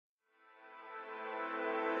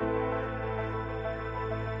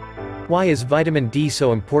Why is vitamin D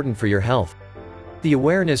so important for your health? The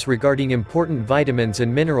awareness regarding important vitamins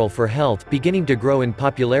and mineral for health beginning to grow in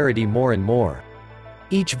popularity more and more.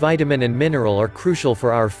 Each vitamin and mineral are crucial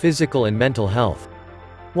for our physical and mental health.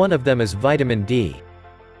 One of them is vitamin D.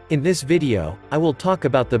 In this video, I will talk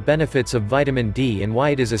about the benefits of vitamin D and why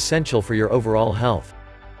it is essential for your overall health.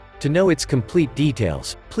 To know its complete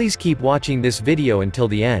details, please keep watching this video until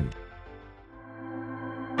the end.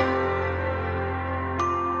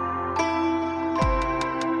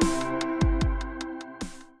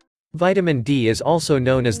 Vitamin D is also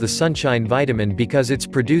known as the sunshine vitamin because it's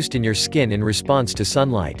produced in your skin in response to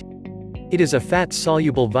sunlight. It is a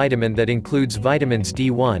fat-soluble vitamin that includes vitamins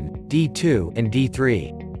D1, D2, and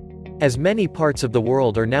D3. As many parts of the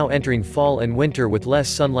world are now entering fall and winter with less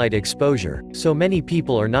sunlight exposure, so many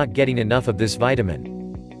people are not getting enough of this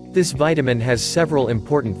vitamin. This vitamin has several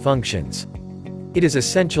important functions. It is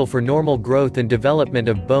essential for normal growth and development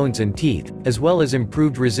of bones and teeth, as well as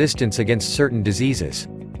improved resistance against certain diseases.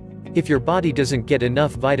 If your body doesn't get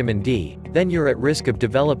enough vitamin D, then you're at risk of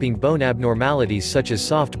developing bone abnormalities such as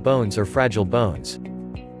soft bones or fragile bones.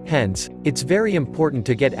 Hence, it's very important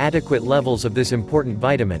to get adequate levels of this important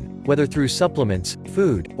vitamin, whether through supplements,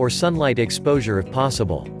 food, or sunlight exposure if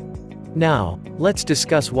possible. Now, let's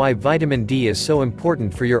discuss why vitamin D is so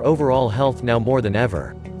important for your overall health now more than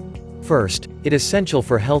ever. First, it is essential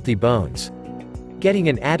for healthy bones. Getting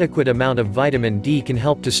an adequate amount of vitamin D can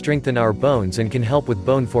help to strengthen our bones and can help with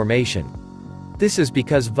bone formation. This is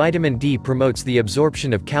because vitamin D promotes the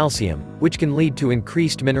absorption of calcium, which can lead to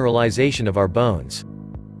increased mineralization of our bones.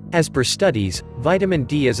 As per studies, vitamin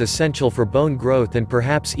D is essential for bone growth and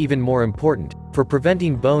perhaps even more important, for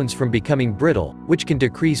preventing bones from becoming brittle, which can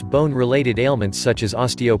decrease bone-related ailments such as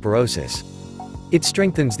osteoporosis. It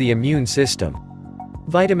strengthens the immune system.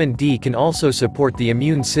 Vitamin D can also support the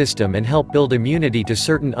immune system and help build immunity to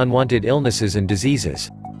certain unwanted illnesses and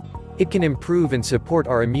diseases. It can improve and support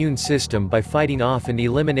our immune system by fighting off and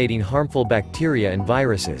eliminating harmful bacteria and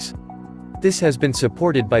viruses. This has been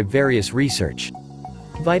supported by various research.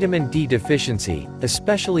 Vitamin D deficiency,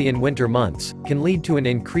 especially in winter months, can lead to an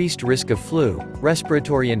increased risk of flu,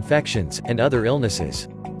 respiratory infections, and other illnesses.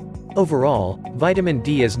 Overall, vitamin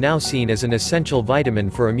D is now seen as an essential vitamin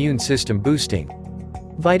for immune system boosting.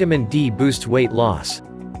 Vitamin D boosts weight loss.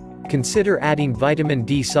 Consider adding vitamin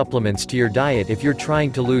D supplements to your diet if you're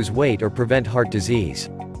trying to lose weight or prevent heart disease.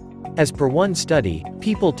 As per one study,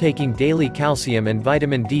 people taking daily calcium and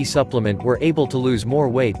vitamin D supplement were able to lose more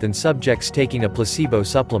weight than subjects taking a placebo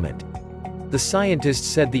supplement. The scientists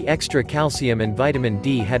said the extra calcium and vitamin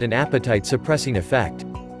D had an appetite-suppressing effect.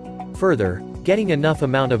 Further, getting enough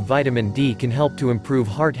amount of vitamin D can help to improve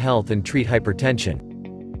heart health and treat hypertension.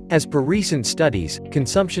 As per recent studies,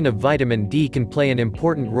 consumption of vitamin D can play an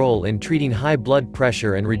important role in treating high blood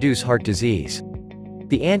pressure and reduce heart disease.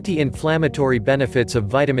 The anti-inflammatory benefits of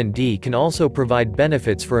vitamin D can also provide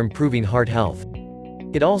benefits for improving heart health.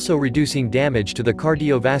 It also reducing damage to the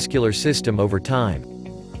cardiovascular system over time.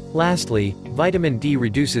 Lastly, vitamin D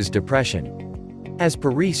reduces depression. As per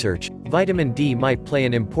research, vitamin D might play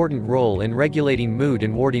an important role in regulating mood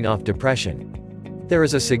and warding off depression. There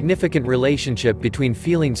is a significant relationship between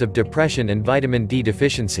feelings of depression and vitamin D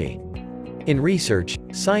deficiency. In research,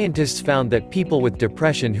 scientists found that people with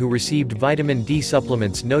depression who received vitamin D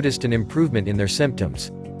supplements noticed an improvement in their symptoms.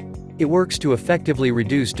 It works to effectively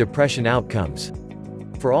reduce depression outcomes.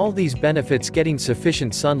 For all these benefits, getting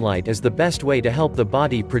sufficient sunlight is the best way to help the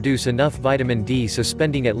body produce enough vitamin D, so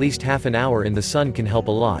spending at least half an hour in the sun can help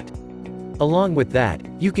a lot. Along with that,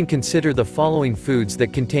 you can consider the following foods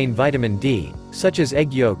that contain vitamin D, such as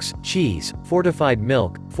egg yolks, cheese, fortified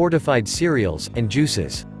milk, fortified cereals, and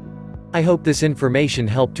juices. I hope this information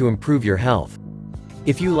helped to improve your health.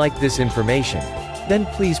 If you like this information, then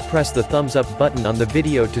please press the thumbs up button on the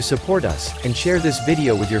video to support us, and share this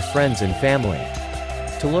video with your friends and family.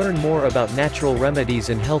 To learn more about natural remedies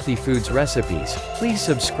and healthy foods recipes, please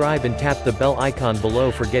subscribe and tap the bell icon below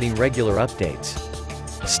for getting regular updates.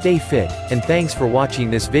 Stay fit, and thanks for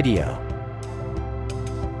watching this video.